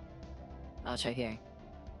 I'll try here.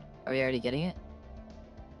 Are we already getting it?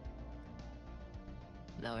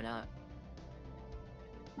 No, we're not.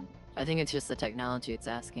 I think it's just the technology it's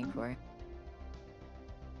asking for.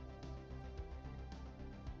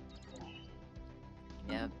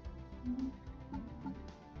 Yep.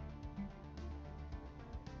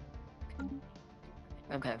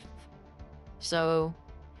 Okay. So...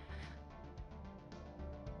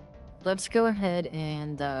 let's go ahead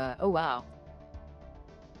and, oh wow.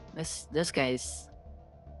 This guy's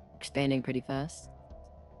expanding pretty fast.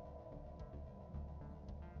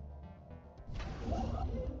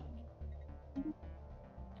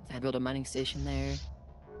 I built a mining station there.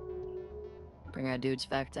 Bring our dudes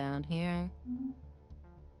back down here.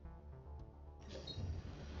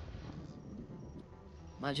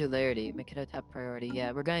 Modularity, make it a top priority.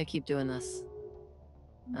 Yeah, we're gonna keep doing this.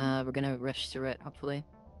 We're gonna rush through it, hopefully.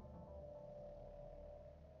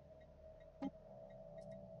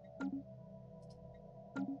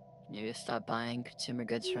 Maybe stop buying consumer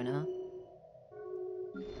goods for now.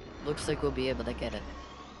 Looks like we'll be able to get it.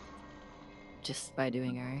 Just by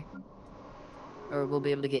doing our... or we'll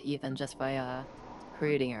be able to get even just by,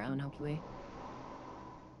 creating our own, hopefully.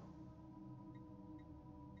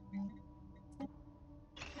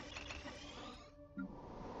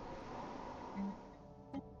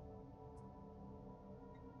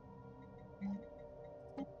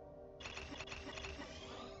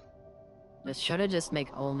 Let's try to just make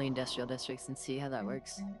only industrial districts and see how that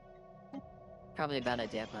works. Probably a bad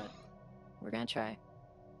idea, but we're gonna try.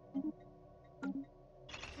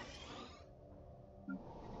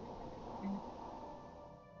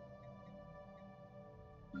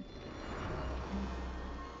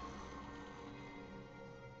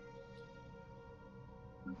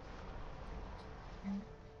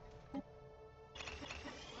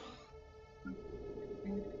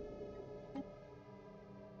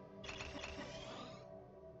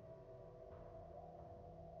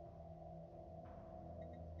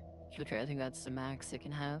 Okay, I think that's the max it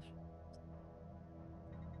can have.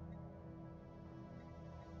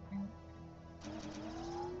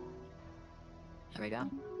 There we go.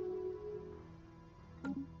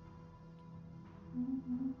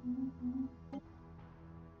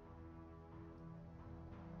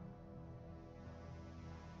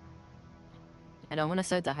 I don't want to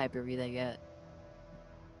start the hyper relay yet.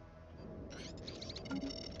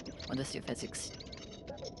 I'll just do physics.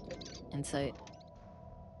 Insight.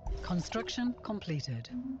 Construction completed.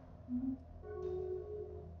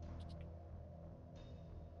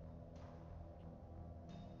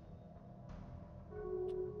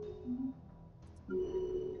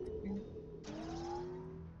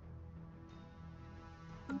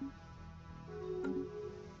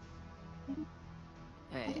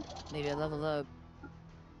 Alright, maybe I level up.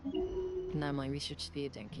 Now my research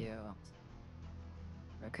speed, thank you.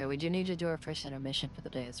 Okay, we do need to do our first intermission for the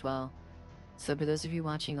day as well. So for those of you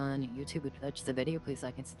watching on YouTube who liked the video, please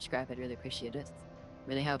like and subscribe, I'd really appreciate it.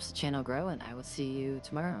 Really helps the channel grow, and I will see you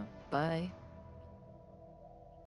tomorrow. Bye!